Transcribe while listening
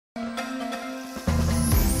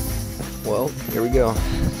Well, here we go.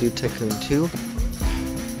 Zoo Tycoon 2.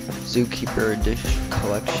 Zookeeper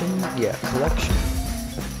Collection? Yeah, Collection.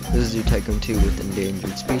 This is Zoo Tycoon 2 with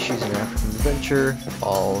endangered species and African adventure,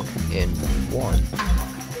 all in one.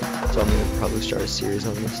 So I'm going to probably start a series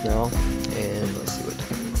on this now, and let's see what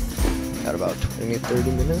time. Got about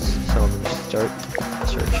 20-30 minutes, so I'm going to start a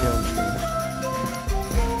challenge game.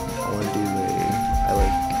 I want to do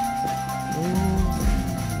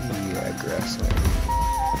grassland.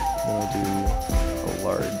 Then I'll do a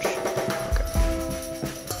large, okay.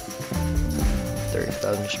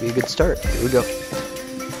 30,000 should be a good start. Here we go.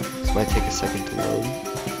 This might take a second to load.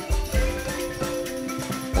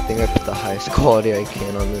 I think I put the highest quality I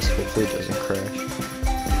can on this. Hopefully it doesn't crash.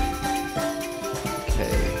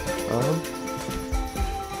 Okay,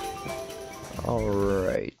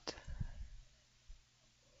 alright.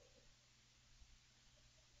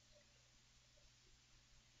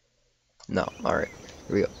 No, alright,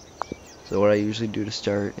 here we go. So what I usually do to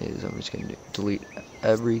start is I'm just going to delete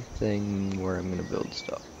everything where I'm going to build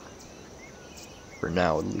stuff. For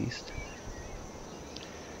now, at least.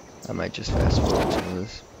 I might just fast forward some of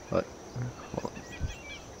this, but hold on.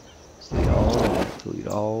 Delete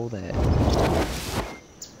all that.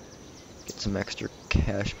 Get some extra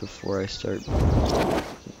cash before I start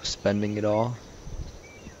spending it all.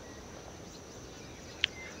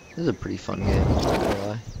 This is a pretty fun game, I'm not gonna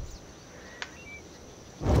lie.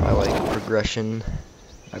 I like progression.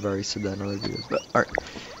 I've already said that in other videos, but alright,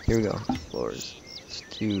 here we go. Floors. Let's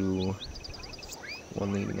do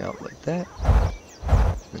one leading out like that,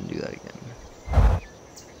 then do that again.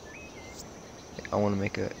 I want to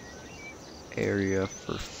make a area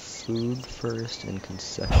for food first and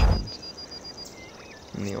concessions.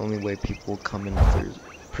 And the only way people will come in if there's,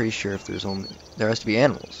 pretty sure if there's only, there has to be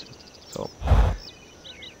animals. So I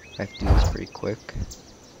have to do this pretty quick.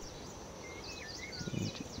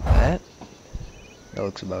 Do that. That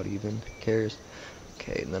looks about even. Who cares?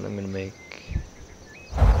 Okay, and then I'm gonna make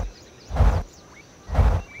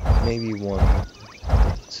maybe one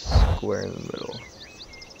square in the middle.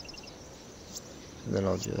 And then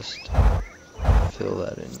I'll just fill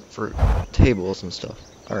that in for tables and stuff.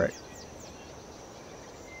 Alright.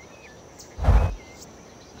 I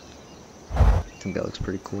think that looks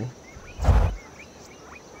pretty cool.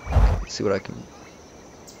 Let's see what I can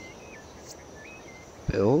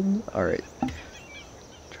build. Alright.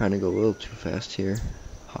 Trying to go a little too fast here.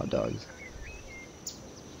 Hot dogs.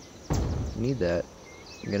 Need that.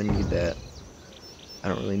 I'm gonna need that. I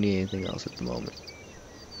don't really need anything else at the moment.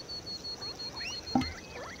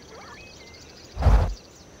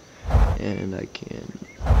 And I can,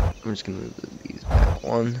 I'm just gonna move these back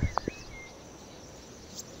one.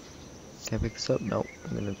 Can I pick this up? Nope.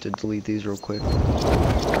 I'm gonna have to delete these real quick.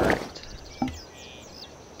 Alright.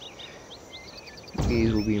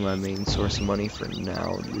 These will be my main source of money for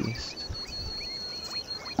now, at least.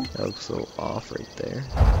 That looks a little off right there.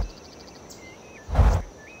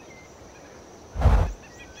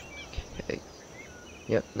 Okay.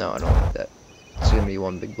 Yep, no, I don't like that. It's gonna be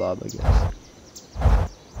one big blob, I guess.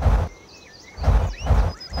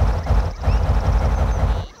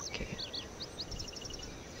 Okay.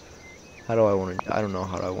 How do I want to, I don't know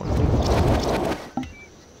how I want to do this.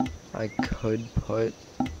 I could put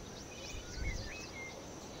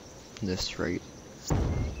this right. I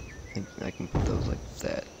think I can put those like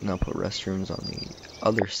that. And I'll put restrooms on the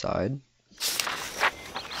other side.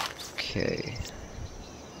 Okay.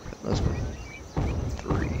 Let's put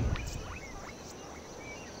 3.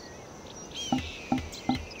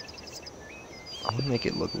 I'm gonna make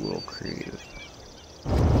it look a little creative.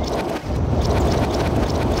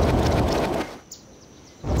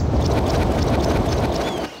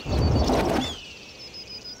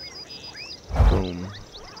 Boom.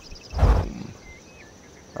 Boom.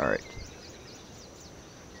 Alright.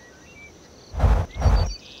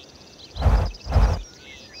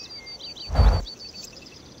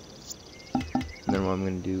 And then what I'm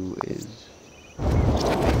going to do is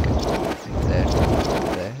make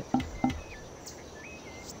that.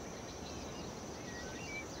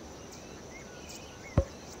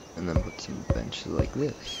 And then put some benches like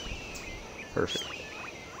this. Perfect.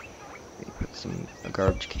 Put a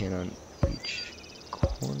garbage can on each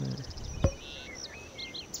corner.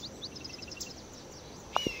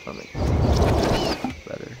 I'll make this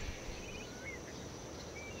better.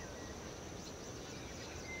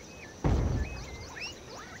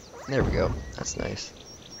 There we go. That's nice.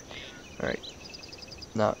 Alright.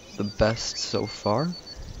 Not the best so far,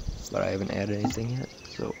 but I haven't added anything yet,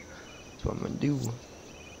 so that's what I'm gonna do.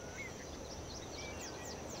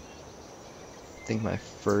 I think my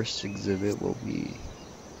first exhibit will be,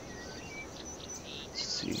 let's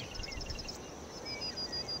see,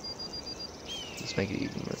 Let's make it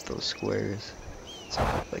even with those squares.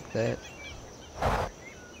 Something like that.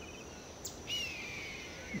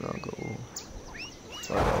 And I'll go.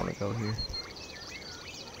 Where do I want to go here?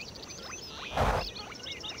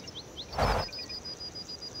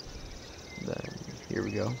 Then here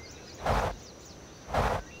we go.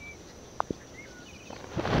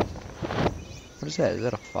 What is that? Is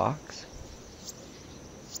that a fox?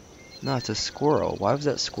 No, it's a squirrel. Why was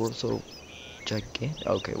that squirrel so gigantic?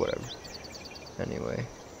 Okay, whatever. Anyway.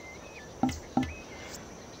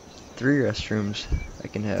 3 restrooms. I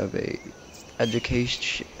can have a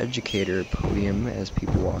educator podium as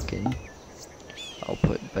people walk in. I'll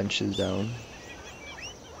put benches down.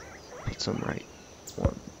 Put some right.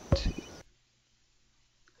 1, 2.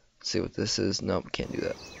 See what this is? Nope, can't do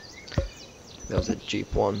that. That was a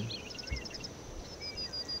Jeep one.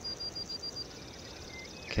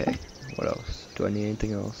 Okay, what else? Do I need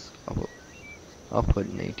anything else? I'll put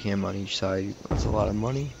an ATM on each side. That's a lot of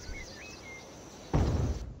money.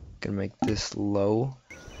 Gonna make this low.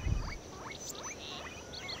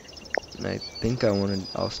 And I think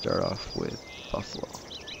I'll start off with buffalo.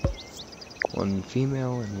 1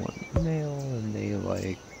 female and 1 male, and they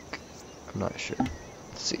like, I'm not sure.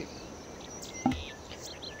 Let's see.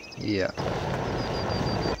 Yeah.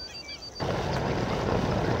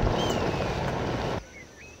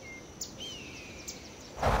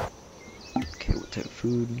 Okay, what type of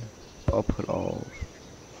food? I'll put all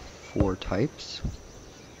 4 types.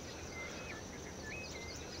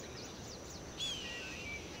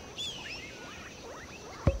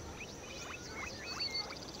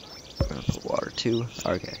 I'm gonna put water too.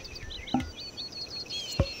 Okay.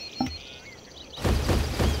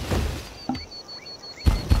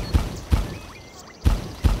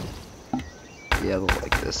 Yeah, they'll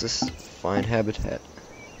like this. This is fine habitat.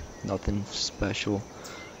 Nothing special.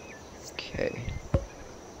 Okay.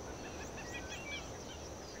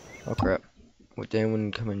 Oh crap. Did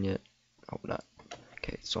anyone come in yet? Hope not.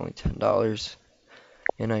 Okay, it's only $10.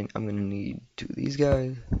 And I'm gonna need 2 of these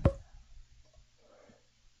guys,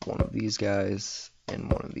 1 of these guys,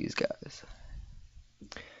 and 1 of these guys.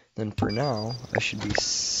 Then for now, I should be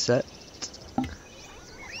set.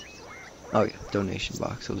 Oh yeah, donation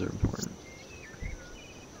box, those are important.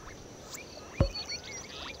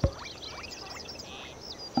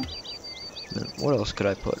 Then what else could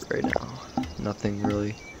I put right now? Nothing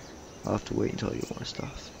really. I'll have to wait until I get more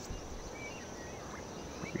stuff.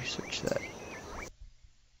 Research that.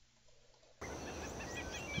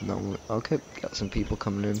 No, okay, got some people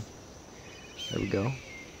coming in. There we go.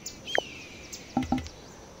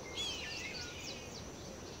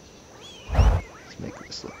 Let's make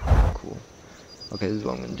this look pretty cool. Okay, this is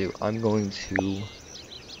what I'm gonna do. I'm going to.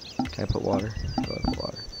 Can I put water? How do I put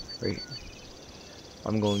water? Right here.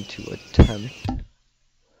 I'm going to attempt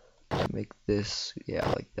to make this, yeah,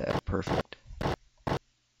 like that. Perfect.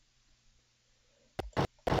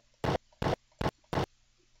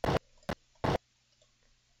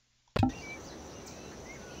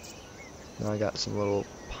 Now I got some little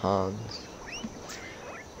ponds.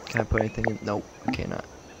 Can I put anything in? Nope, I cannot.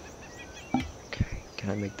 Okay, can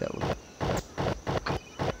I make that look?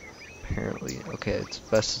 Apparently, okay, it's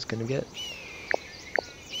best it's gonna get.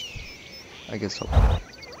 I guess I'll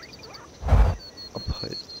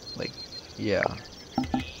put, like, yeah.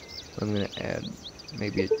 I'm gonna add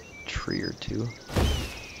maybe a tree or 2.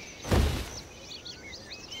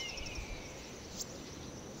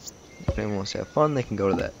 If anyone wants to have fun, they can go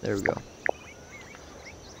to that. There we go.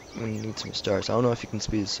 I'm gonna need some stars. I don't know if you can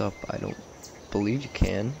speed this up. I don't believe you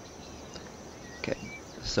can. Okay,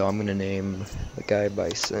 so I'm gonna name the guy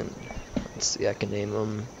Bison. Let's see, I can name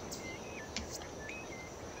him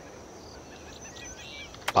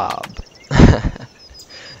Bob.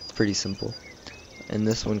 It's pretty simple. And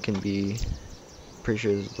this one can be, pretty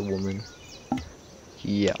sure this is the woman.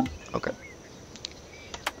 Yeah, okay.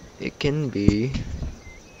 It can be,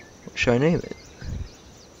 what should I name it?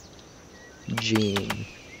 Jean.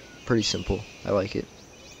 Pretty simple. I like it.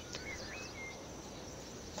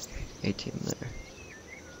 ATM there.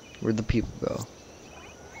 Where'd the people go?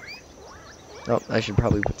 Oh, I should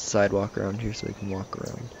probably put the sidewalk around here so they can walk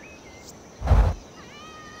around.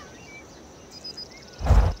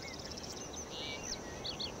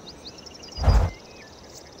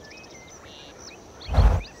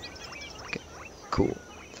 Okay, cool.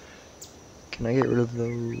 Can I get rid of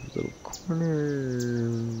those little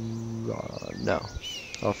corners? No.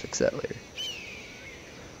 I'll fix that later.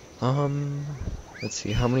 Let's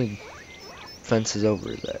see, how many fences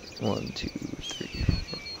over is that? 1, 2, 3,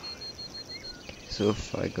 4. So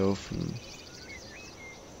if I go from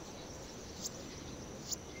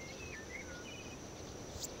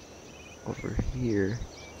over here.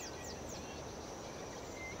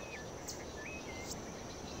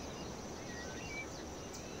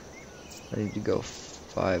 I need to go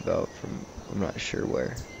 5 out from, I'm not sure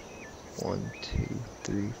where. 1, 2,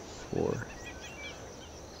 3, 4.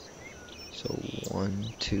 So 1,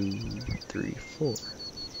 2, 3, 4. Does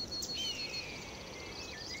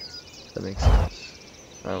that make sense?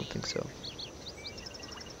 I don't think so.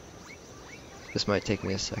 This might take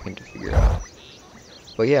me a second to figure out.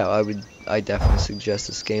 But yeah, I definitely suggest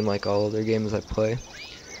this game like all other games I play.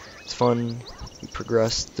 It's fun. You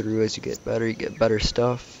progress through as you get better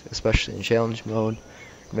stuff, especially in challenge mode.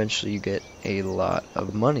 Eventually you get a lot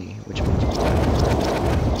of money, which means you buy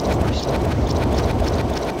more stuff.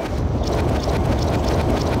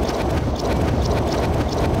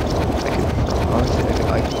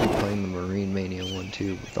 I could be playing the Marine Mania one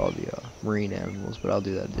too with all the marine animals, but I'll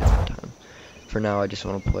do that a different time. For now, I just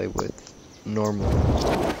want to play with normal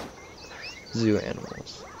zoo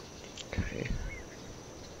animals. Okay.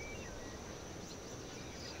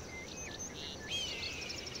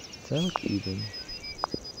 Does that look even?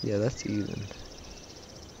 Yeah, that's even.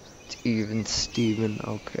 It's even, Steven.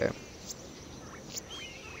 Okay.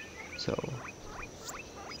 So,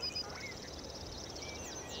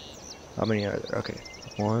 how many are there? Okay.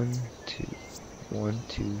 1, 2, 1,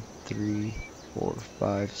 2, 3, 4,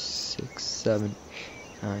 5, 6, 7,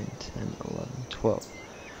 9, 10, 11, 12.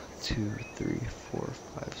 2, 3, 4,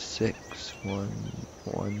 5, 6.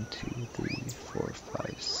 1, 2, 3, 4,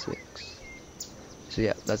 5, 6. So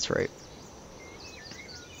yeah, that's right.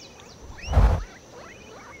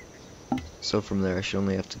 So from there I should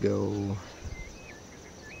only have to go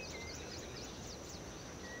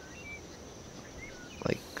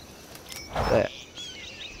like that.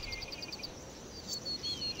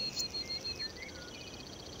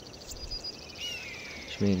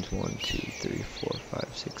 Which means 1, 2, 3, 4,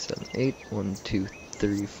 5, 6, 7, 8. 1, 2,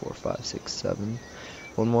 3, 4, 5, 6, 7.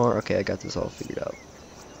 One more. Okay, I got this all figured out.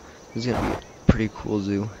 This is gonna be a pretty cool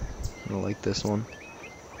zoo. I'm gonna like this one.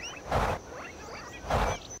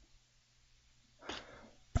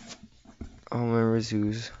 All member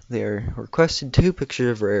zoos. They are requested 2 pictures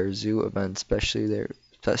of rare zoo events,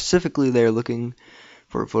 specifically they're looking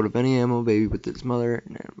for a photo of any animal baby with its mother.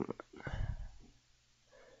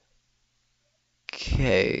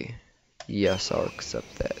 Okay. Yes, I'll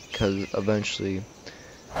accept that, because eventually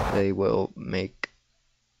they will make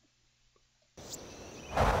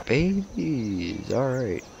babies.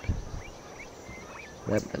 Alright.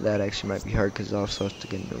 That actually might be hard, because I also have to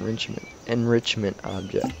get an enrichment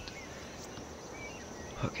object.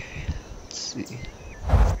 Okay, let's see.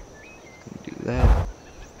 Do that.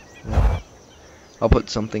 I'll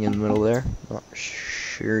put something in the middle there. Not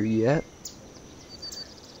sure yet.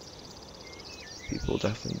 People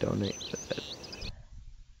definitely donate that.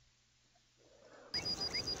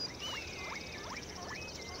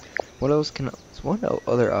 What else can what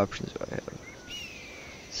other options do I have?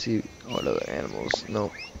 Let's see what other animals.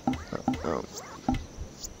 Nope.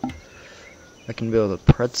 I can build a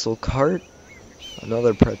pretzel cart.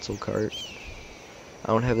 Another pretzel cart. I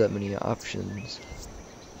don't have that many options.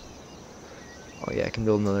 Oh yeah, I can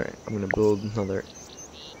build another. I'm gonna build another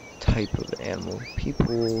type of animal.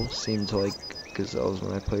 People seem to like gazelles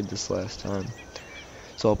when I played this last time.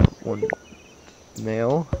 So I'll put 1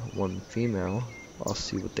 male, 1 female. I'll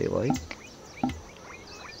see what they like.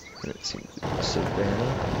 And it seems to be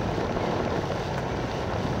savannah.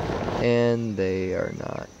 And they are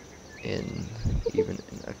not even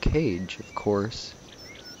in a cage, of course.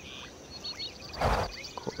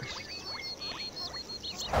 Of course.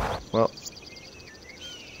 Well,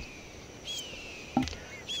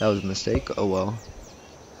 that was a mistake. Oh well.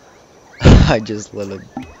 I just let a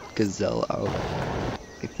gazelle out,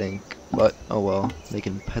 I think. But oh well. They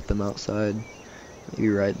can pet them outside. Maybe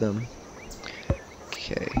ride them.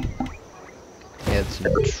 Okay. Add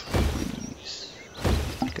some trees.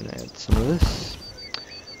 Gonna add some of this.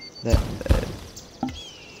 That bed.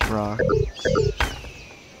 Rocks.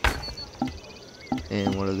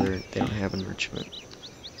 And what other? They don't have enrichment.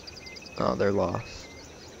 Oh, they're lost.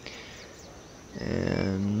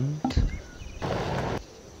 And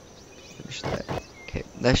finish that. Okay,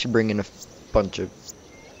 that should bring in a bunch of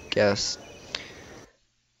guests.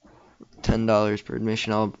 $10 per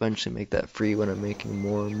admission. I'll eventually make that free when I'm making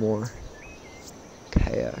more and more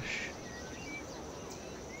cash.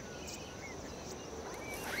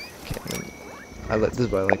 Okay, this is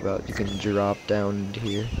what I like about it. You can drop down into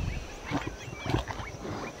here.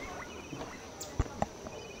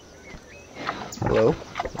 Hello?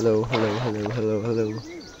 Hello, hello, hello, hello, hello.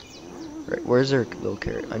 Right, where's their little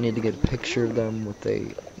carrot? I need to get a picture of them with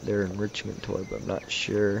their enrichment toy, but I'm not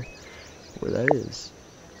sure where that is.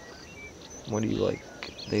 What do you like?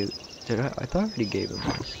 I thought I already gave him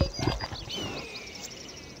this.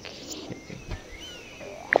 Okay.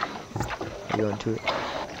 Are you onto it?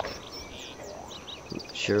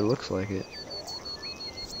 Sure looks like it.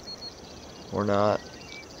 Or not.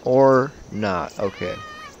 Or not. Okay.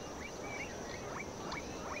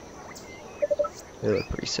 They look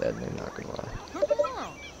pretty sad, I'm not gonna lie.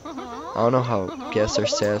 I don't know how guests are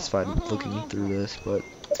satisfied with looking through this, but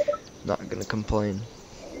not gonna complain.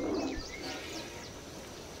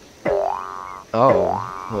 Oh,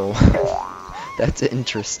 well, that's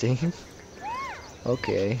interesting.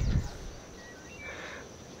 Okay.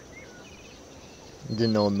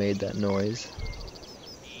 Didn't know it made that noise.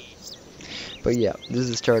 But yeah, this is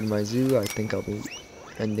the start of my zoo. I think I'll be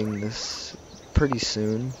ending this pretty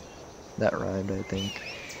soon. That rhymed, I think.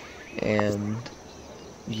 And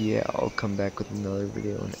yeah, I'll come back with another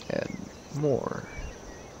video and add more.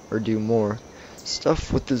 Or do more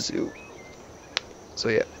stuff with the zoo. So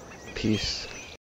yeah, peace.